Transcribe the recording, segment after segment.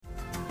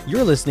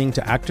You're listening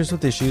to Actors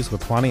with Issues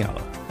with Juan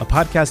Ayala, a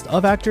podcast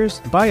of actors,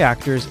 by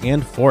actors,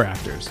 and for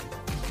actors.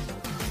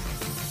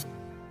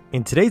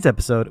 In today's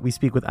episode, we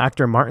speak with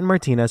actor Martin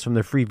Martinez from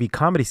the Freevee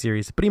comedy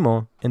series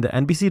Primo and the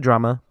NBC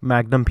drama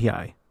Magnum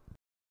PI.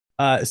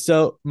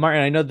 So,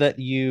 Martin, I know that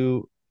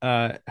you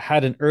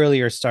had an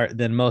earlier start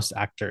than most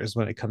actors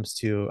when it comes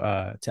to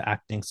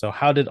acting. So,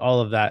 how did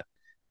all of that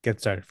get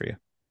started for you?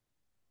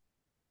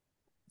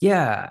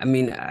 Yeah, I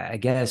mean, I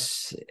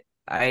guess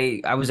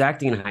I was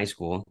acting in high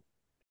school.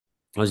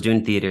 I was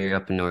doing theater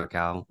up in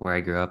NorCal where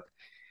I grew up,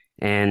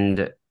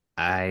 and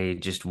I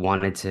just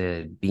wanted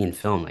to be in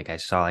film. Like I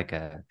saw I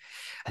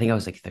think I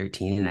was like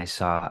 13, and I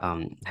saw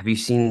have you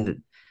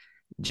seen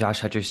Josh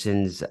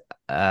Hutcherson's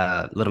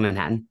Little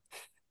Manhattan?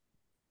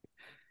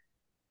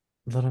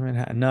 Little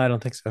Manhattan? No, I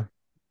don't think so.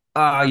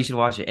 Oh, you should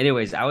watch it.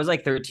 Anyways, I was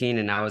like 13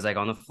 and I was like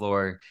on the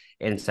floor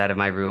inside of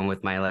my room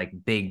with my like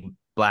big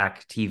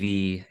black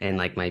TV and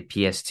like my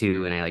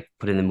PS2 and I like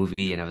put in the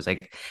movie and I was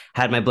like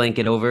had my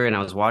blanket over and I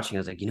was watching.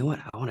 I was like, you know what?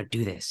 I want to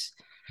do this.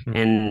 Hmm.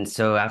 And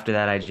so after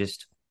that, I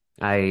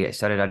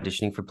started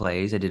auditioning for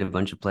plays. I did a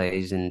bunch of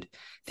plays and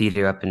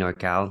theater up in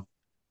NorCal.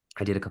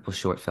 I did a couple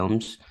short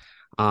films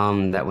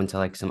that went to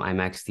like some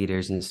IMAX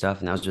theaters and stuff.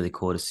 And that was really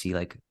cool to see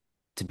like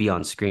to be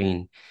on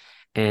screen.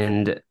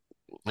 And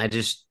I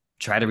just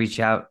try to reach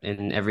out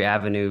in every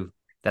avenue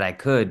that I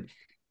could.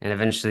 And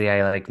eventually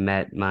I like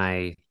met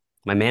my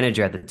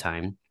manager at the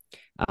time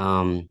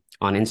on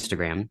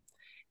Instagram.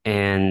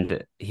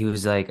 And he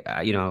was like,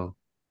 I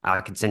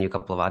could send you a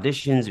couple of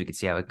auditions. We could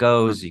see how it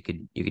goes. You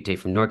could take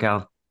from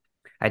NorCal.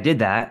 I did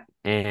that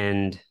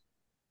and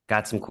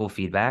got some cool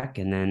feedback.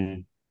 And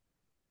then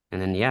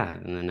yeah.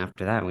 And then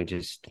after that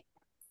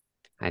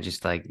I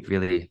just like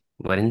really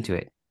went into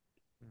it.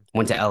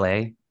 Went to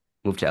LA,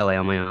 moved to LA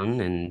on my own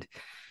and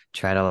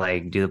try to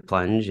like do the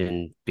plunge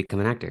and become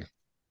an actor.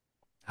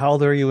 How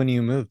old were you when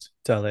you moved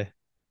to LA?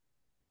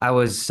 I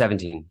was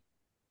 17.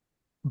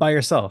 By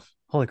yourself?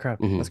 Holy crap,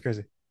 that's Hmm.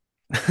 crazy.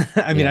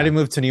 I mean, I Yeah. didn't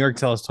move to New York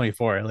till I was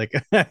 24. Like,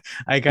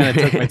 I kind of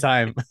took my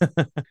time.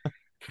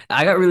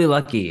 I got really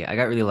lucky. I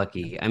got really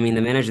lucky. I mean,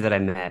 the manager that I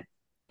met,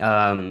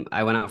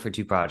 I went out for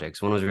two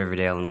projects. One was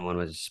Riverdale and one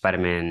was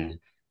Spider-Man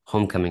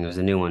Homecoming. It was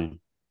a new one.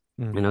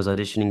 Mm. And I was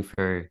auditioning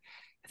for,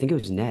 I think it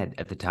was Ned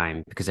at the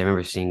time because I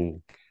remember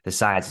seeing the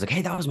sides. I was like,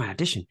 hey, that was my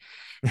audition.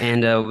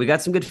 And we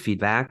got some good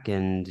feedback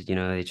and,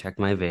 they checked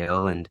my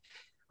veil and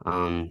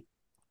um,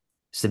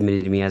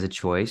 submitted me as a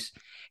choice.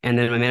 And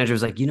then my manager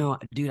was like,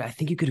 dude, I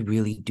think you could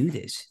really do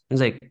this. I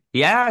was like,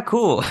 yeah,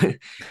 cool.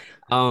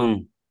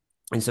 Um,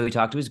 and so he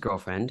talked to his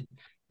girlfriend,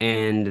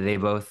 and they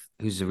both,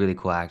 who's a really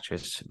cool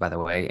actress, by the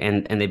way,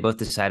 and they both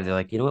decided they're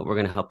like, you know what, we're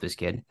gonna help this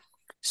kid.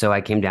 So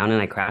I came down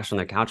and I crashed on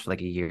their couch for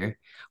like a year,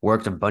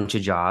 worked a bunch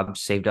of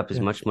jobs, saved up as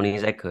Yeah, much money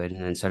as I could,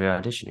 and then started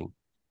auditioning.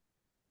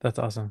 that's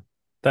awesome.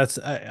 That's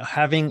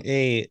having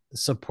a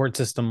support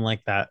system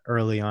like that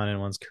early on in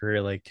one's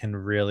career, like can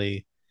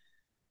really,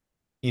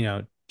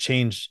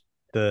 change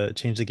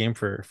the game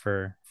for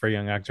a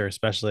young actor,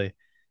 especially.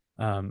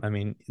 I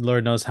mean,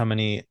 Lord knows how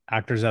many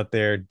actors out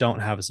there don't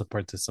have a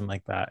support system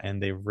like that,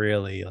 and they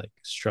really like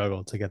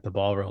struggle to get the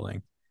ball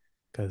rolling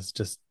because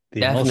just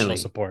the emotional Definitely.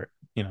 support.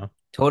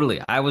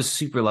 Totally. I was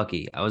super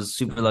lucky. I was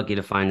super lucky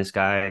to find this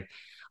guy.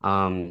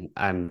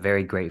 I'm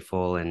very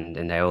grateful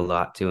and I owe a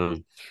lot to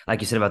him.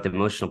 Like you said about the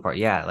emotional part,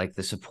 yeah, like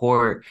the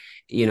support,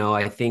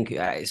 I think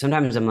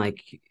sometimes I'm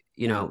like,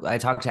 I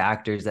talk to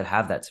actors that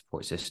have that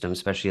support system,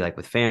 especially like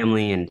with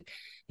family and,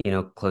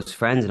 close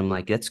friends. And I'm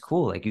like, that's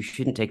cool. Like you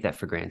shouldn't take that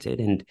for granted.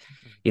 And,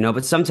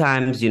 but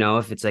sometimes,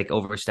 if it's like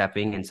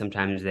overstepping and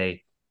sometimes they're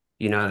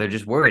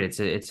just worried.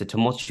 It's a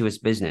tumultuous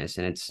business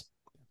and it's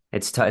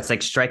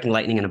like striking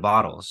lightning in a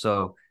bottle.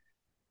 So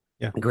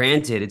Yeah.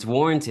 granted, it's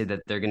warranted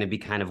that they're going to be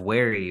kind of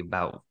wary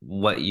about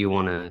what you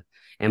want to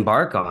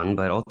embark on,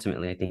 but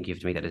ultimately, I think you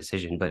have to make that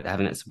decision. But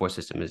having that support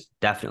system is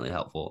definitely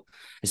helpful,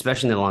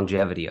 especially in the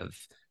longevity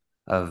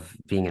of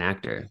being an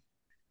actor.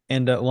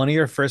 And one of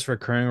your first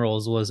recurring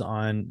roles was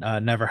on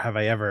Never Have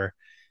I Ever.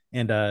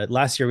 And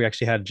last year we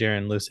actually had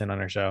Jaron Lucen on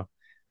our show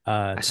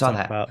I to saw talk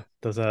that. about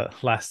those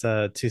last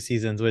two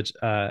seasons, which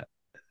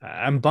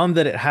I'm bummed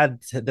that it had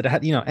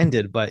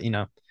ended, but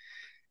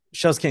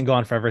shows can't go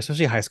on forever,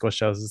 especially high school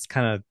shows. It's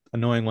kind of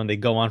annoying when they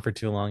go on for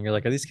too long. You're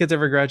like, are these kids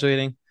ever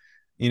graduating?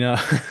 You know,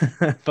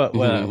 but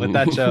with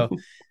that show,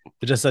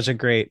 it's just such a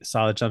great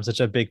solid show. I'm such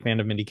a big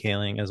fan of Mindy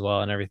Kaling as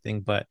well and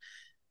everything. But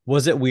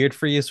was it weird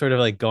for you sort of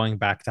like going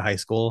back to high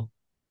school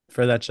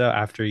for that show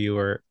after you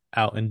were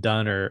out and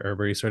done, or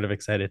were you sort of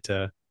excited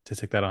to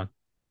take that on?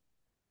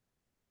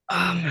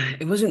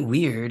 It wasn't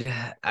weird.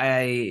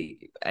 I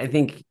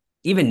think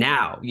even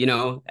now,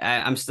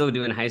 I'm still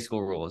doing high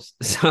school rules.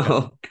 Yeah.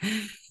 So,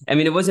 I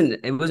mean, it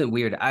wasn't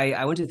weird.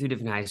 I went to three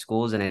different high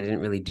schools and I didn't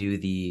really do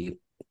the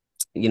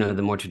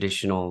more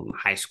traditional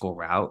high school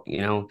route.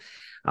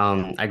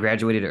 I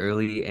graduated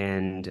early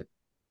and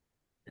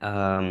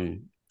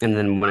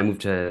then when I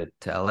moved to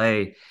LA,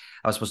 I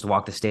was supposed to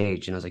walk the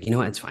stage and I was like, you know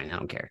what, it's fine, I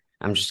don't care.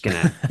 I'm just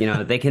gonna,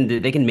 they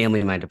can mail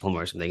me my diploma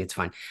or something. It's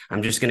fine.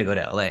 I'm just gonna go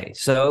to LA.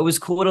 So it was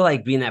cool to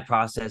like be in that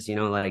process,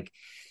 like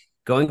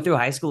going through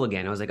high school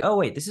again. I was like, oh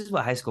wait, this is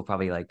what high school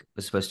probably like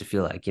was supposed to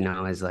feel like,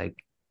 as like,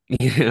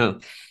 you know.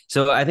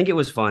 So I think it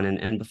was fun.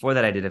 And before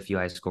that I did a few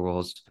high school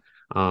roles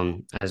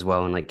as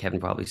well, and like Kevin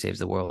Probably Saves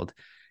the World.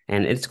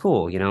 And it's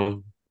cool.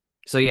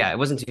 So yeah, it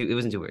wasn't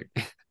too weird.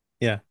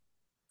 Yeah.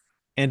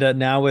 And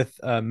now with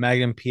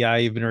Magnum PI,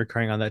 you've been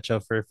recurring on that show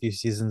for a few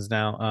seasons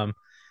now.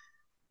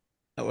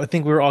 I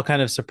think we were all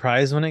kind of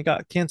surprised when it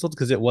got canceled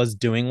because it was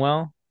doing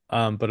well.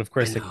 But of I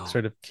course, it know.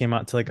 sort of came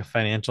out to like a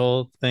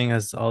financial thing,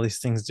 as all these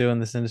things do in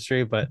this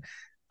industry. But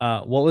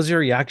what was your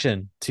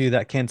reaction to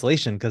that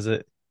cancellation? Because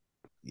it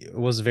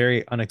was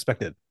very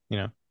unexpected, you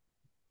know?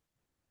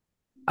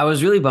 I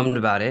was really bummed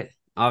about it.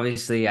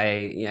 Obviously,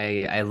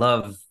 I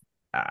love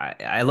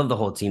the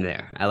whole team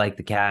there. I like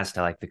the cast,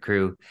 I like the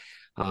crew.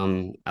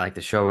 I like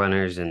the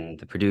showrunners and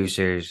the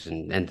producers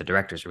and the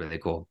directors are really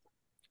cool.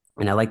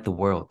 And I like the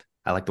world.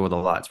 I like the world a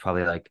lot. It's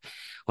probably like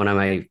one of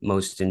my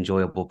most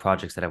enjoyable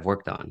projects that I've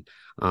worked on.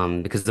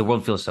 Because the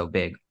world feels so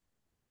big.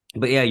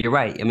 But yeah, you're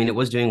right. I mean, it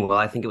was doing well.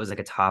 I think it was like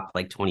a top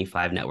like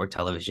 25 network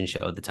television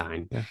show at the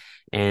time. Yeah.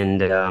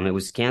 And it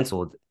was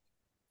canceled.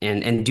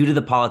 And due to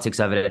the politics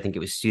of it, I think it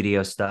was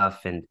studio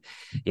stuff, and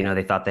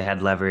they thought they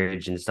had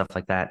leverage and stuff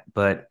like that.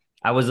 But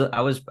I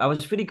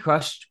was pretty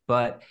crushed.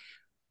 But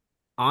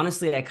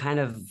honestly, I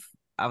was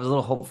a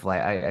little hopeful.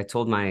 I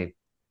told my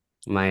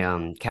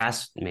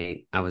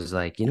castmate, I was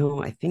like,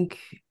 I think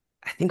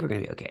we're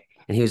gonna be okay.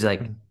 And he was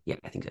like, Mhm. yeah,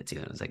 I think so too.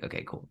 And I was like,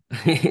 okay, cool.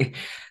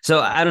 So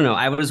I don't know.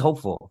 I was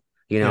hopeful,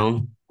 Yeah.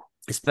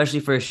 especially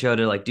for a show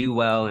to like do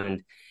well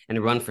and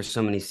run for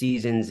so many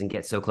seasons and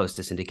get so close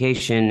to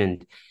syndication.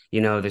 And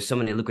there's so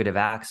many lucrative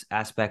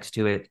aspects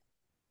to it.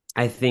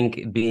 I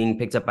think being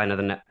picked up by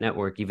another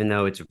network, even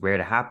though it's rare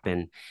to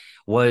happen,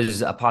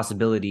 was a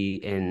possibility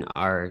in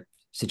our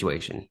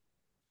situation.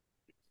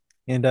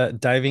 And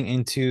diving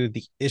into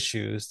the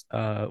issues,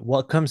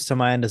 what comes to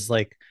mind is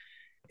like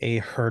a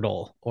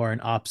hurdle or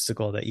an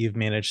obstacle that you've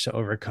managed to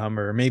overcome,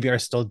 or maybe are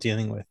still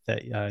dealing with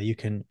that you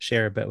can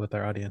share a bit with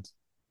our audience?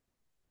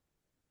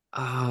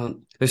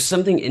 There's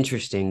something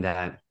interesting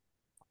that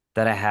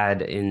I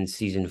had in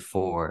season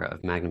 4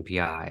 of Magnum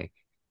PI.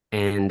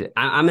 And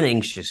I'm an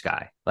anxious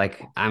guy.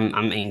 Like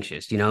I'm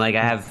anxious, like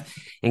I have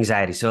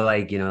anxiety. So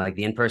like, like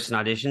the in-person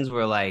auditions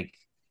were like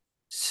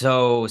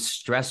so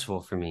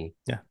stressful for me.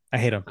 Yeah, I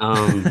hate them.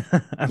 Um,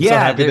 I'm so yeah,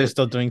 happy they're they're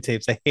still doing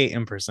tapes. I hate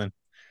in person.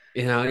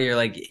 you're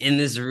like in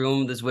this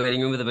room, this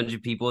waiting room with a bunch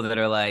of people that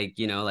are like,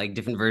 like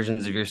different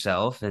versions of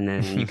yourself. And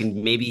then you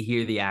can maybe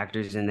hear the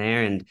actors in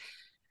there. And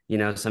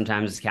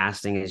sometimes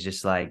casting is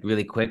just like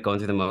really quick, going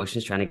through the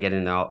motions, trying to get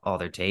in all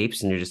their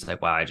tapes. And you're just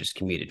like, wow, I just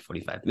commuted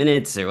 45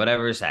 minutes or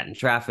whatever, sat in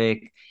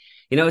traffic.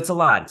 It's a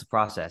lot. It's a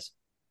process.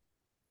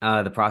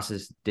 The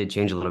process did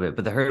change a little bit,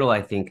 but the hurdle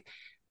I think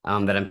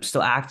that I'm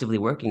still actively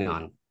working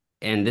on,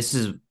 and this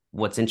is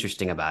what's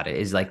interesting about it,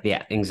 is like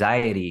the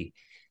anxiety.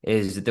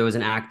 Is there was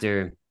an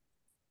actor,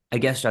 a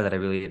guest star that I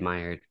really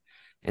admired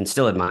and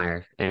still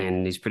admire,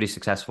 and he's pretty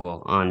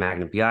successful on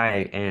Magnum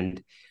PI,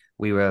 and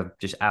we were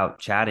just out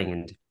chatting,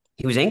 and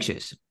he was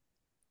anxious,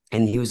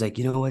 and he was like,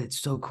 you know what? It's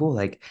so cool.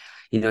 Like,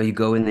 you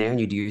go in there and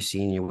you do your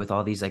scene, you're with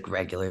all these like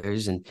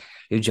regulars and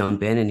you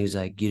jump in and he was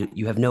like,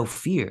 you have no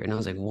fear. And I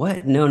was like,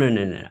 what? No, no,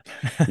 no, no,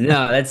 no.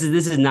 No, this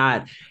is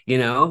not,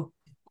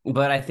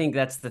 but I think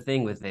that's the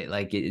thing with it.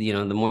 Like,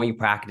 the more you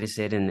practice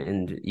it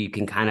and you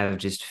can kind of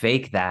just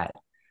fake that,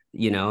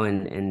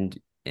 and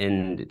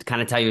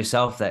kind of tell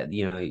yourself that,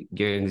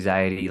 your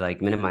anxiety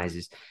like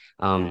minimizes.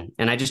 And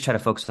I just try to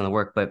focus on the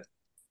work, but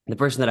the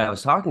person that I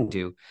was talking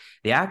to,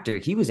 the actor,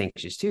 he was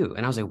anxious too.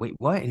 And I was like, wait,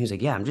 what? And he was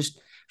like, yeah, I'm just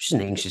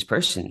an anxious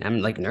person.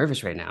 I'm like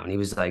nervous right now. And he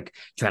was like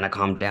trying to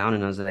calm down.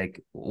 And I was like,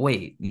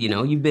 wait,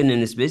 you've been in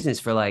this business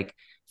for like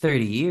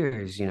 30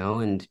 years,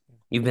 and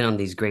you've been on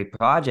these great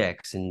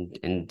projects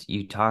and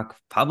you talk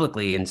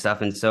publicly and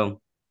stuff. And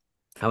so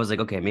I was like,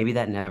 okay, maybe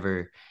that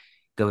never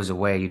goes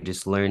away. You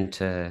just learn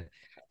to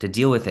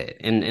deal with it.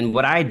 And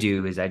what I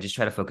do is I just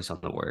try to focus on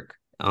the work.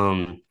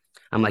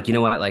 I'm like, you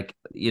know what, like,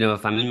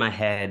 if I'm in my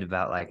head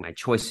about like my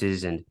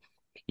choices and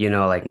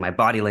like my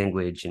body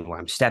language and where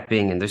I'm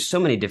stepping, and there's so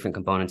many different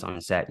components on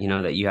set,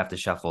 that you have to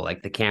shuffle,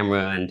 like the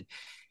camera and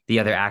the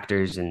other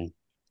actors and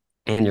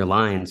your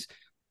lines.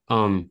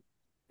 Um,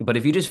 but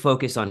if you just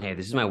focus on, hey,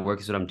 this is my work,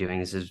 this is what I'm doing,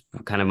 this is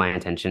kind of my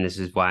intention, this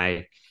is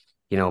why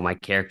my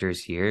character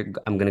is here.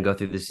 I'm going to go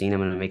through the scene. I'm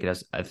going to make it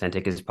as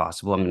authentic as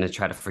possible. I'm going to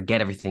try to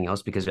forget everything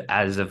else because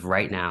as of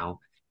right now,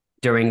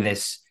 during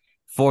this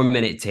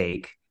 4-minute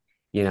take,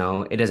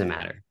 it doesn't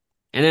matter.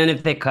 And then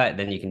if they cut,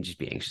 then you can just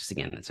be anxious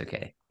again. That's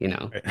okay.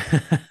 Right.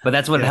 But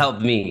that's what Yeah.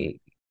 helped me.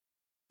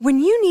 When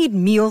you need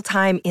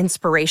mealtime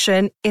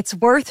inspiration, it's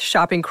worth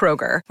shopping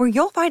Kroger, where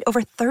you'll find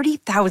over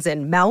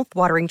 30,000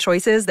 mouthwatering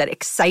choices that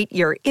excite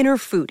your inner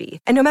foodie.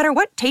 And no matter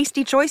what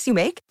tasty choice you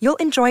make, you'll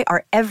enjoy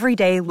our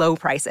everyday low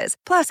prices,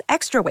 plus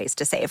extra ways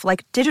to save,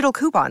 like digital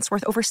coupons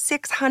worth over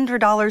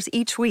 $600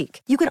 each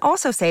week. You can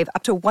also save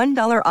up to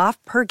 $1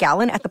 off per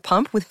gallon at the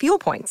pump with fuel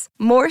points.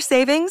 More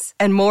savings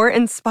and more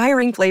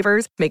inspiring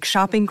flavors make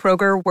shopping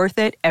Kroger worth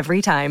it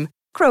every time.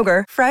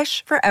 Kroger,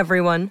 fresh for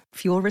everyone.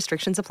 Fuel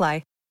restrictions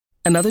apply.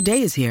 Another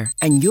day is here,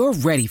 and you're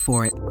ready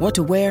for it. What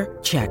to wear?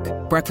 Check.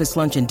 Breakfast,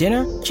 lunch, and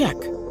dinner? Check.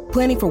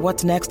 Planning for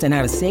what's next and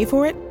how to save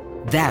for it?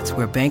 That's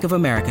where Bank of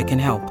America can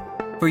help.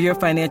 For your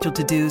financial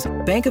to-dos,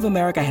 Bank of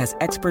America has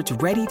experts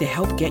ready to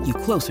help get you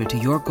closer to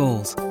your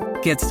goals.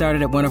 Get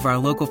started at one of our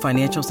local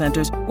financial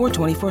centers or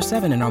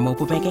 24/7 in our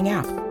mobile banking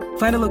app.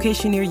 Find a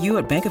location near you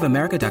at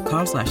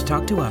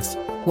bankofamerica.com/talktous.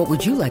 What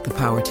would you like the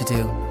power to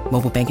do?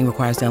 Mobile banking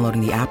requires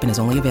downloading the app and is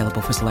only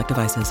available for select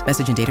devices.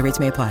 Message and data rates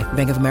may apply.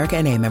 Bank of America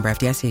NA, member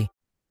FDIC.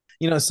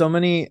 So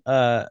many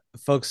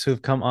folks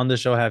who've come on the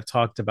show have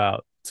talked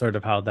about sort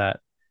of how that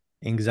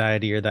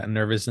anxiety or that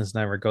nervousness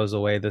never goes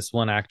away. This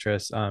one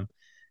actress,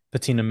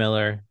 Bettina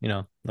Miller,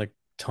 like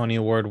Tony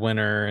Award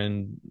winner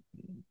and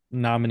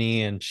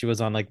nominee, and she was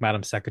on like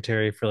Madam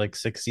Secretary for like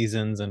 6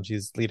 seasons, and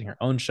she's leading her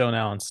own show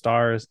now on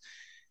Stars.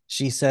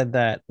 She said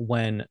that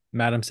when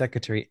Madam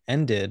Secretary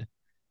ended,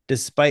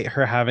 despite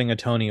her having a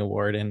Tony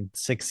Award and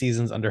 6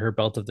 seasons under her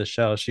belt of the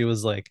show, she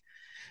was like,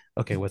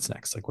 okay, what's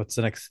next? Like, what's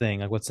the next thing?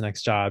 Like, what's the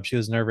next job? She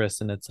was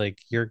nervous, and it's like,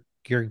 you're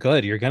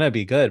good. You're gonna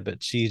be good.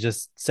 But she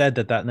just said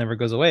that never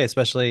goes away,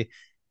 especially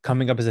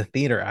coming up as a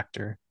theater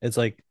actor. It's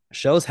like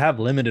shows have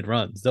limited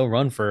runs. They'll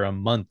run for a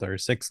month or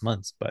 6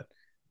 months, but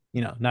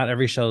not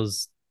every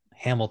show's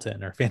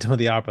Hamilton or Phantom of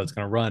the Opera is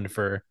gonna run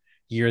for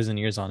years and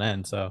years on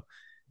end. So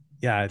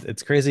yeah,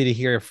 it's crazy to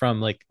hear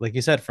from like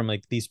you said, from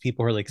like these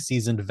people who are like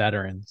seasoned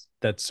veterans,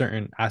 that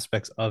certain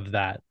aspects of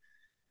that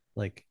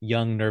like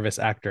young nervous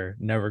actor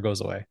never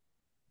goes away.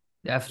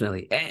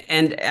 Definitely.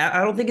 And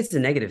I don't think it's a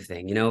negative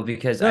thing,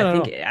 because No, I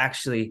no, think no.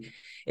 actually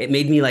it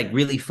made me like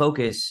really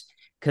focus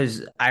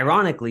because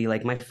ironically,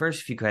 like my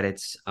first few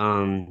credits,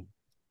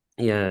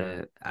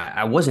 yeah,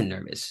 I wasn't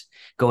nervous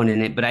going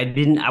in it, but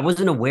I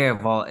wasn't aware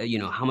of all,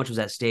 how much was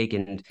at stake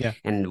and Yeah.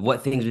 and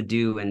what things would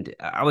do. And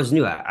I was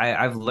new.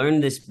 I've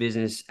learned this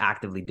business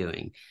actively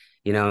doing,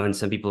 and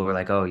some people were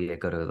like, oh yeah,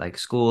 go to like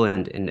school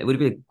and it would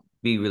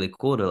be really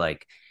cool to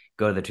like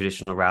go to the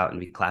traditional route and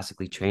be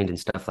classically trained and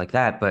stuff like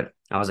that. But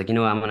I was like,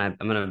 I'm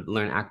gonna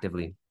learn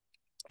actively.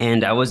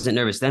 And I wasn't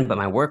nervous then, but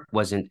my work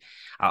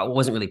I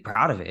wasn't really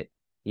proud of it.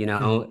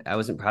 Mhm. I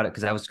wasn't proud of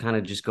because I was kind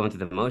of just going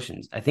through the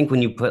motions. I think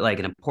when you put like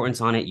an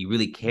importance on it, you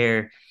really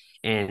care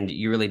and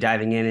you're really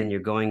diving in and you're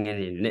going in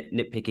and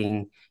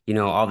nitpicking,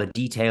 all the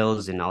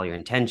details and all your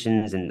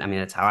intentions. And I mean,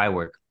 that's how I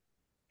work.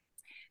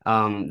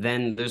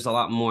 Then there's a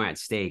lot more at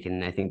stake.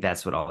 And I think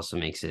that's what also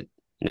makes it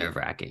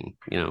nerve-wracking.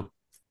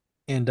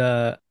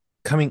 And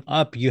coming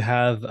up, you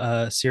have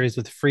a series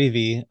with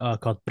Freevee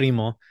called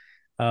Primo,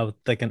 with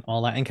like an all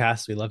Latin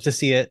cast. We love to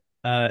see it.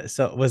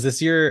 So was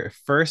this your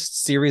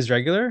first series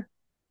regular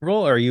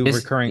role, or are you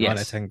recurring on it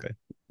Yes, technically?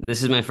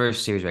 this is my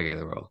first series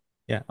regular role.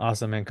 Yeah,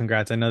 awesome, man.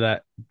 Congrats. I know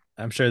that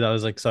I'm sure that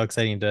was like so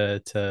exciting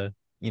to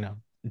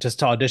just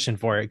to audition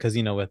for it, because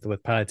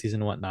with pilot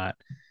season and whatnot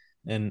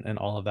and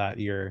all of that,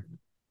 you're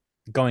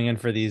going in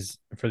for these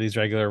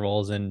regular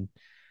roles. And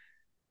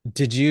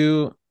did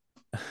you,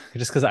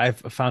 just because I've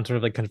found sort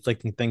of like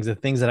conflicting things, the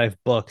things that I've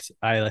booked,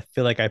 I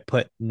feel like I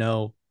put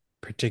no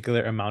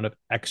particular amount of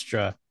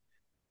extra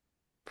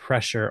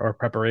pressure or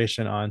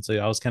preparation on. So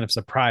I was kind of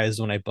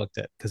surprised when I booked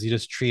it, because you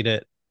just treat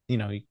it, you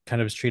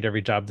kind of just treat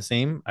every job the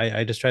same.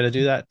 I just try to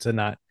do that to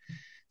not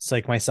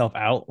psych myself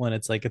out when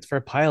it's like it's for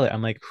a pilot.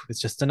 I'm like, it's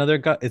just another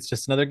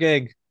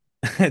gig.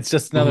 It's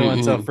just another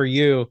one. So Mhm, for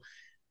you,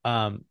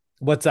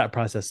 what's that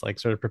process like,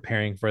 sort of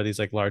preparing for these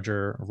like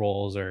larger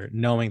roles, or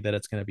knowing that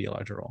it's going to be a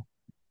larger role?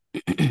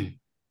 mhm.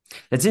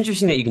 It's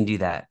interesting that you can do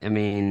that. I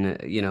mean,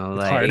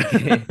 It's hard.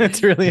 like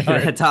It's really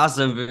hard. that's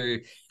awesome.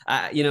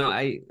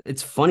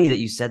 It's funny that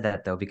you said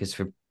that though, because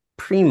for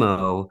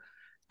Primo,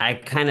 I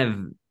kind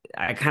of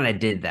I kind of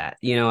did that,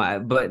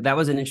 but that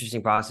was an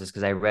interesting process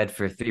because I read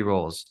for 3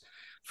 roles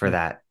for Yeah.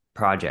 that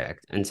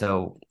project. And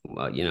so,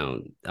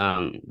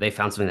 they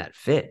found something that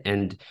fit.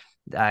 And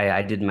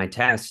I did my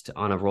test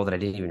on a role that I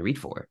didn't even read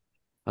for.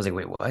 I was like,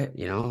 wait, what?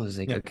 I was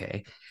like, Yeah.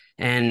 okay.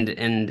 And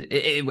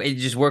it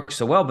just worked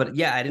so well. But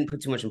yeah, I didn't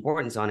put too much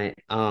importance on it.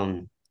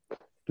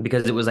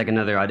 Because it was like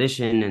another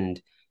audition and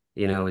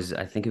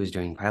I think it was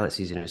during pilot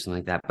season or something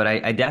like that. But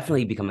I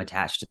definitely become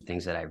attached to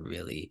things that I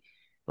really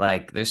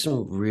like. There's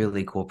some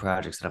really cool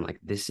projects that I'm like,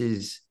 this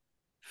is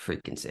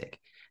freaking sick.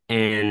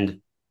 And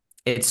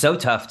it's so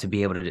tough to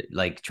be able to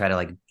like try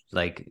to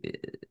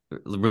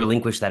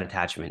relinquish that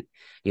attachment.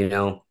 You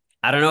know,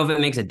 I don't know if it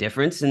makes a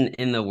difference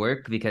in the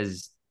work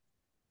because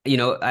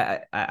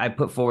I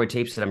put forward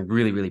tapes that I'm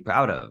really really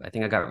proud of. I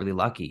think I got really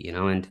lucky.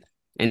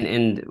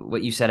 And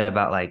what you said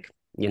about like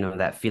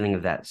that feeling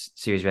of that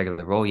series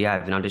regular role. Yeah,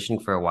 I've been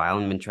auditioning for a while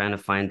and been trying to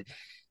find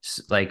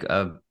like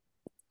a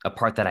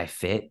part that I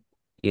fit,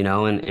 you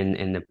know,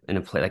 in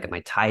a play, like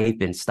my type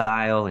and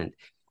style and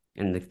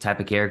the type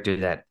of character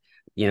that,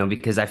 you know,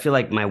 because I feel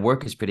like my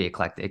work is pretty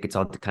eclectic. It's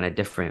all kind of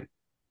different.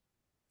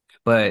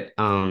 But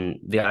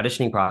the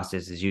auditioning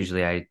process is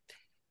usually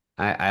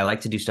I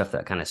like to do stuff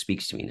that kind of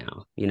speaks to me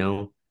now, you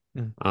know.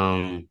 Mm.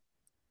 Um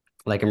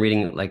like I'm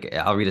reading, like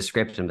I'll read a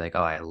script and be like,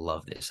 oh, I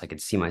love this. I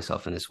could see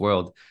myself in this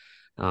world.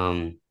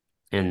 Um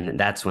and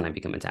that's when I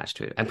become attached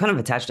to it. I'm kind of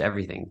attached to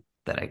everything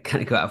that I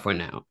kind of go out for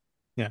now.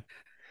 Yeah.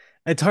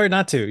 It's hard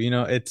not to,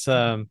 it's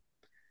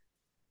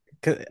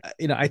 'cause,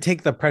 I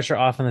take the pressure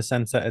off in the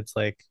sense that it's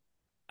like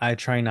I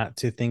try not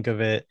to think of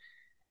it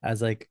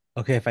as like,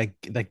 okay, if I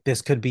like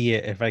this could be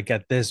it. If I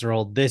get this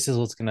role, this is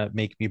what's gonna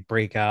make me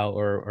break out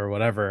or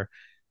whatever.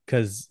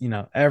 Because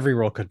every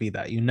role could be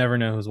that. You never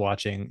know who's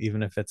watching,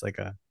 even if it's like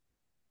a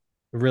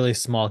really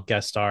small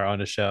guest star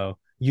on a show.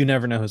 You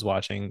never know who's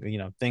watching.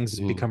 Things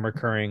Mhm, become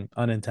recurring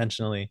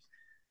unintentionally.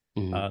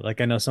 mhm,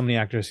 Like I know so many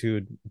actors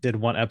who did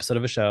one episode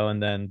of a show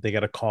and then they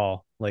get a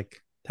call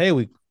like, "Hey,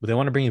 they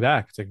want to bring you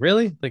back." It's like,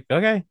 really? Like,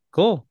 okay,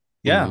 cool,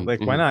 yeah, mhm, like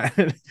why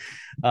mhm.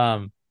 not?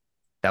 um,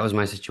 That was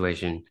my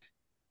situation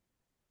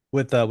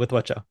with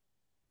what show?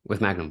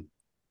 with Magnum.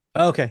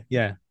 Oh, okay,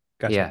 yeah,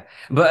 gotcha. Yeah.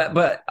 But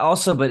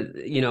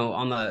you know,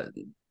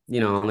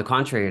 on the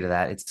contrary to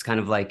that, it's kind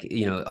of like,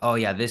 you know, oh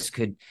yeah, this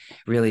could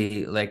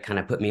really like kind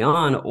of put me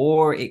on,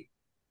 or it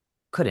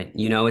couldn't,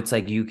 you know, it's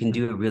like you can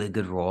do a really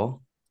good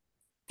role,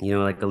 you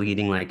know, like a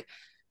leading like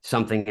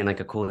something in like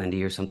a cool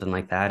indie or something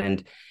like that.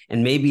 And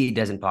maybe it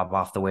doesn't pop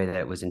off the way that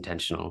it was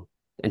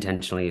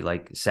intentionally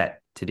like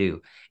set to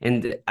do.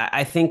 And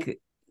I think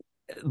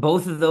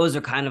both of those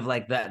are kind of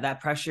like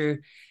that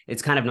pressure,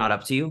 it's kind of not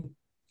up to you.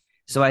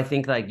 So I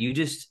think like you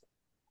just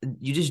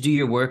do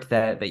your work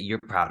that you're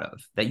proud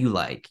of, that you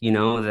like, you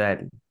know,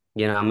 that,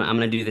 you know, I'm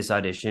gonna do this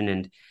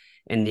audition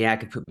and yeah, it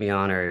could put me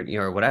on or, you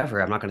know, or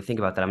whatever. I'm not gonna think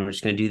about that. I'm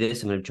just gonna do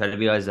this. I'm gonna try to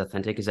be as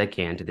authentic as I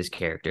can to this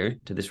character,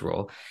 to this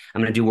role.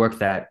 I'm gonna do work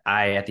that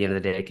I, at the end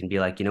of the day, can be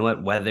like, you know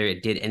what, whether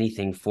it did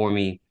anything for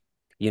me,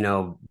 you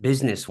know,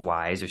 business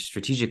wise or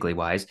strategically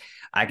wise,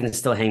 I can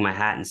still hang my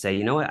hat and say,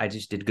 you know what, I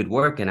just did good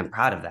work and I'm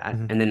proud of that.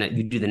 Mhm. And then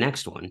you do the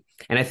next one.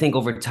 And I think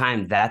over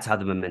time, that's how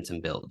the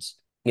momentum builds.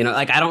 You know,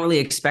 like I don't really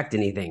expect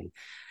anything,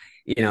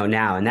 you know,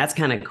 now, and that's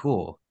kind of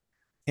cool.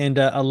 And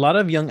a lot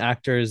of young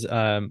actors,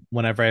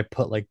 whenever I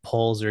put like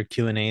polls or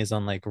Q&As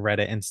on like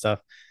Reddit and stuff,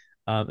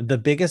 the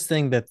biggest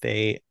thing that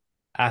they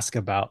ask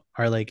about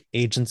are like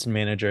agents and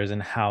managers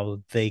and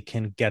how they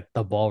can get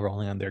the ball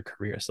rolling on their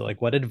career. So,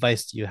 like, what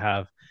advice do you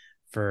have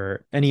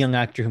for any young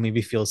actor who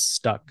maybe feels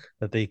stuck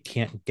that they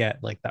can't get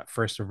like that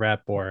first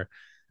rep or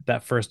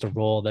that first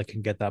role that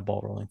can get that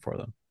ball rolling for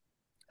them?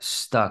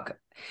 Stuck.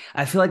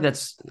 I feel like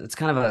that's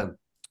kind of a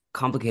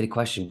complicated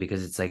question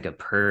because it's like a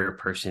per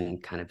person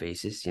kind of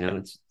basis, you Yeah. know,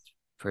 it's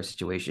per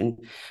situation.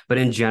 But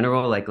in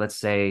general, like let's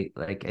say,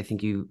 like I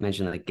think you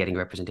mentioned like getting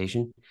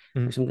representation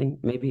or Mhm. something,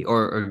 maybe,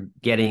 or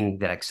getting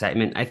that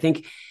excitement. I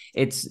think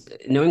it's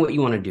knowing what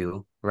you want to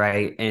do,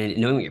 right? And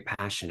knowing what you're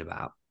passionate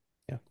about.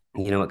 Yeah.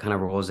 You know what kind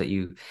of roles that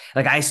you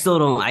like.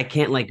 I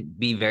can't like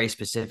be very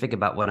specific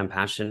about what I'm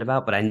passionate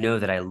about, but I know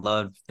that I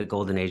loved the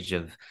golden age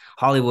of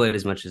Hollywood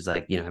as much as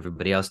like, you know,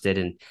 everybody else did.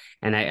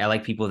 And I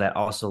like people that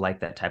also like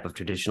that type of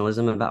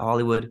traditionalism about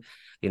Hollywood,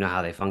 you know,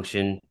 how they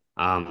function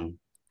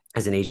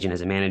as an agent,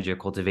 as a manager,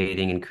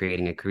 cultivating and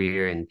creating a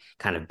career and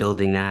kind of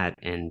building that,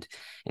 and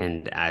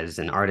as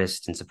an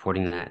artist and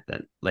supporting that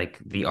like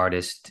the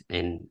artist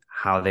and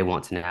how they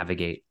want to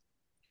navigate.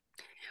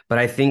 But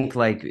I think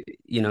like,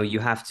 you know,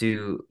 you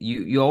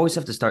always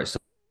have to start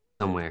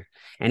somewhere.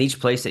 And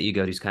each place that you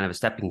go to is kind of a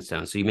stepping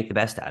stone. So you make the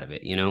best out of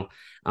it, you know?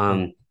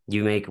 Yeah.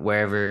 You make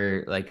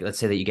wherever, like let's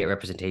say that you get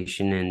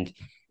representation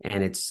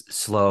and it's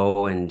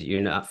slow and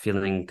you're not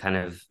feeling kind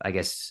of, I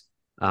guess,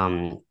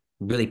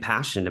 really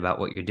passionate about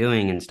what you're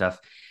doing and stuff.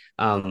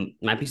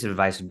 My piece of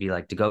advice would be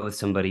like to go with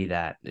somebody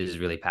that is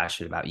really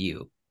passionate about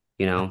you,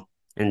 you Yeah. know,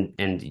 and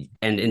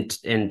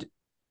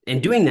in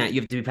doing that,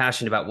 you have to be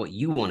passionate about what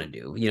you want to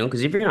do, you know,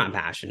 because if you're not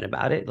passionate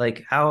about it,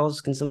 like how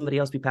else can somebody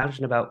else be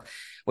passionate about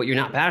what you're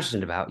not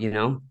passionate about, you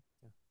know?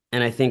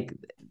 And I think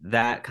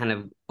that kind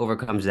of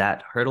overcomes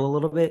that hurdle a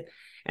little bit.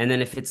 And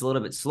then if it's a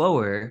little bit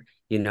slower,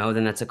 you know,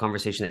 then that's a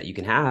conversation that you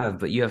can have,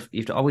 but you have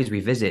to always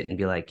revisit and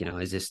be like, you know,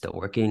 is this still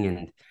working?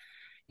 And,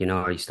 you know,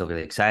 are you still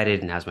really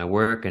excited? And how's my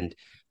work? And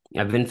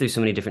I've been through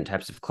so many different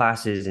types of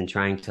classes and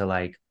trying to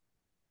like,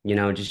 you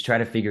know, just try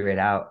to figure it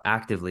out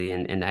actively.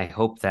 And I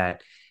hope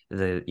that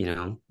you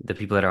know, the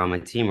people that are on my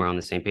team are on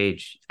the same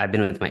page. I've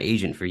been with my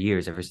agent for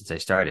years, ever since I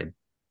started.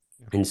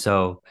 And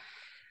so,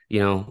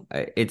 you know,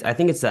 I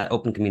think it's that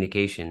open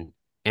communication.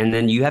 And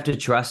then you have to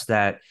trust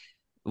that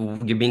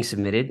you're being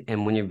submitted.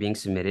 And when you're being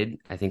submitted,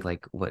 I think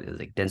like what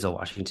like Denzel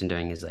Washington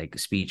during his like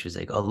speech was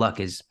like, oh, luck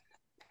is,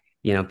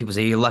 you know, people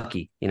say you're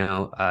lucky, you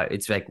know,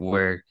 it's like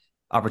where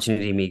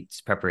opportunity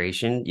meets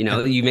preparation, you Yeah.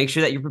 know, you make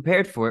sure that you're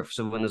prepared for it.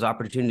 So when those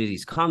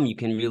opportunities come, you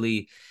can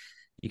really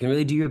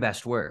do your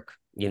best work.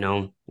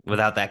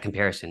 without that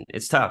comparison.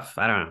 It's tough.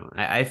 I don't know.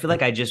 I feel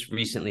like I just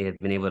recently have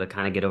been able to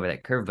kind of get over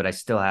that curve, but I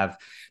still have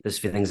those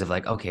feelings of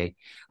like, okay,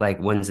 like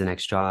when's the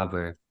next job,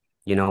 or,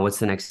 what's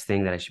the next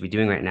thing that I should be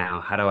doing right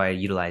now? How do I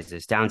utilize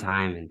this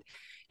downtime? And,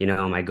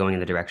 am I going in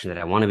the direction that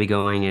I want to be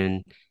going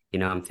in?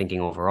 I'm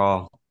thinking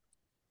overall.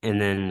 And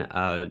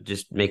then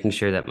just making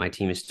sure that my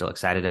team is still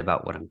excited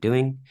about what I'm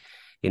doing,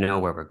 where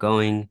we're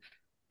going.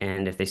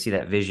 And if they see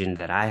that vision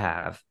that I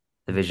have,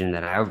 the vision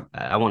that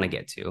I want to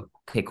get to,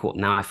 okay, cool.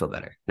 Now I feel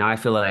better. Now I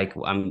feel like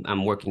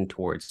I'm working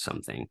towards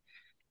something.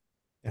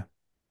 Yeah.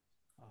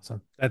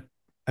 Awesome.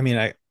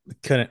 I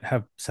couldn't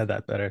have said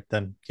that better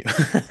than you.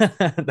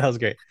 That was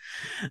great.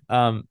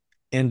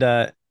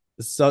 And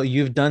so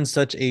you've done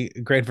such a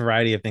great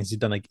variety of things. You've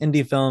done like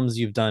indie films,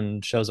 you've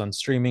done shows on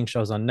streaming,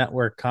 shows on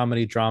network,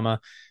 comedy, drama.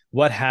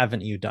 What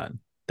haven't you done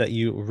that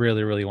you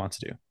really, really want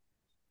to do?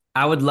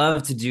 I would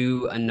love to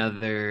do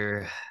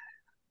another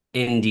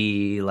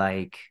indie,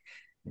 like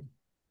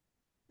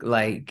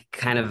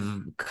kind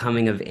of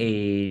coming of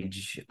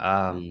age,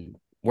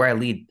 where I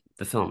lead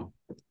the film.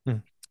 Hmm.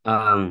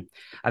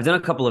 I've done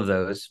a couple of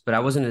those, but I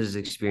wasn't as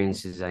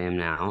experienced as I am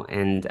now,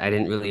 and I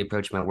didn't really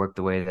approach my work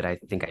the way that I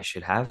think I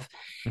should have.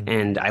 Hmm.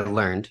 And I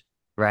learned,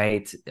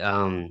 right?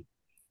 And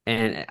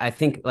I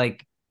think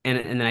like, and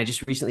then I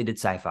just recently did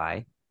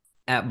sci-fi,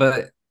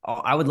 but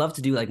I would love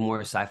to do like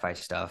more sci-fi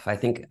stuff. I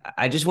think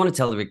I just want to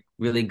tell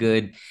really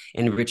good,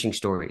 enriching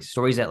stories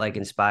that like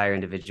inspire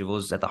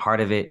individuals. At the heart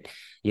of it,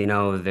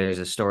 there's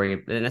a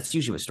story, and that's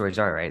usually what stories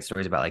are, right?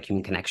 Stories about like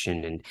human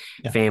connection and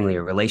Yeah. family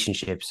or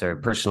relationships or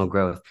personal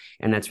growth,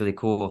 and that's really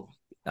cool.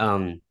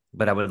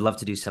 But I would love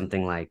to do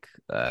something like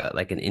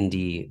an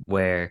indie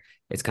where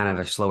it's kind of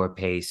a slower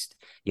paced,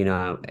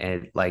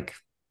 and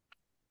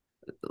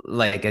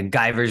like a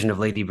guy version of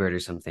Lady Bird or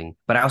something.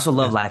 But I also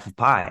love Yeah. Life of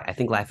Pi. I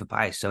think Life of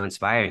Pi is so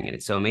inspiring and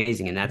it's so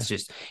amazing. And Yeah. that's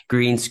just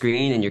green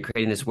screen and you're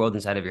creating this world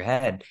inside of your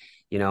head.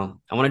 I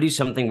want to do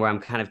something where I'm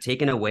kind of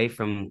taken away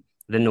from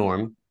the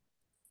norm,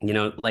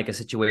 like a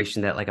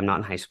situation that like I'm not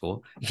in high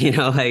school,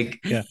 like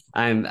Yeah.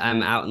 I'm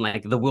out in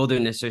like the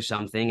wilderness or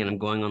something and I'm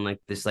going on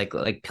like this like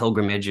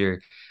pilgrimage or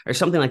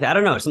something like that. I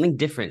don't know, something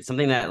different,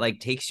 something that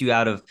like takes you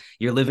out of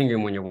your living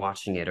room when you're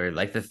watching it, or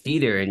like the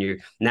theater and you're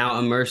now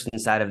immersed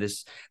inside of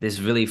this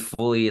really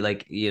fully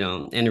like,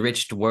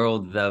 enriched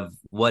world of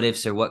what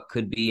ifs or what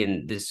could be,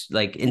 and this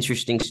like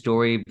interesting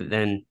story, but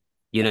then,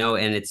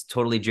 and it's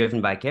totally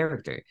driven by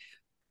character.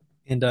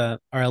 And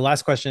our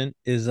last question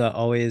is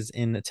always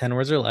in 10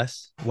 words or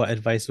less. What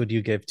advice would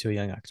you give to a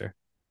young actor?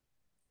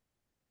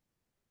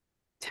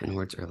 10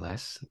 words or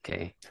less.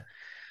 Okay.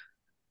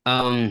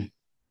 Um,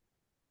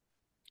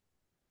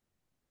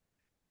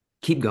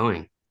 Keep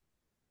going.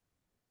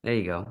 There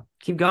you go.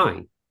 Keep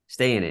going.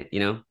 Stay in it.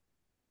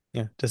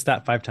 Yeah, just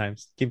that 5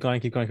 times. Keep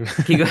going, keep going.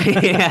 Keep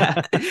going.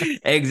 Yeah,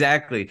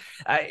 exactly.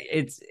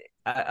 It's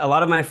a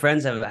lot of my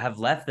friends have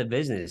left the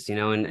business,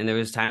 and there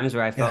was times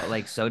where I Yeah. felt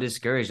like so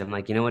discouraged. I'm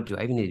like, you know what? Do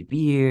I even need to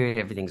be here?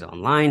 Everything's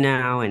online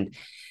now,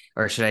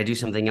 or should I do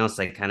something else,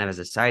 like kind of as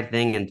a side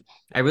thing? And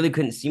I really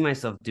couldn't see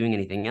myself doing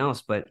anything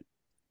else. But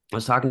I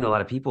was talking to a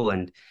lot of people,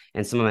 and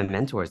some of my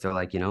mentors, they're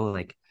like,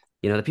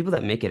 the people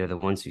that make it are the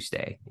ones who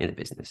stay in the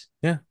business.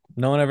 Yeah.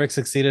 No one ever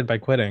succeeded by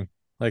quitting.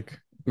 Like,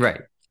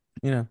 Right.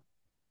 you know,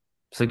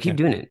 So keep yeah.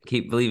 doing it.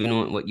 Keep believing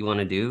in what you want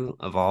to do,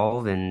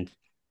 evolve, and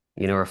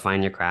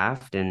refine your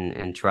craft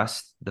and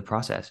trust the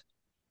process.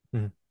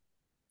 Mhm.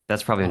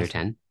 That's probably under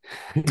Awesome.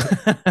 10.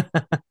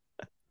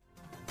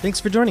 Thanks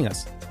for joining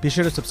us. Be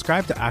sure to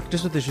subscribe to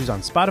Actors with Issues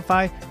on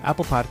Spotify,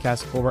 Apple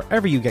Podcasts, or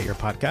wherever you get your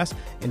podcasts,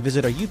 and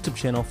visit our YouTube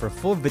channel for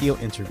full video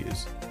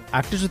interviews.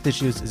 Actors with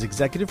Issues is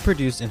executive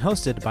produced and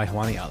hosted by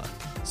Hawani Allah.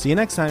 See you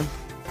next time.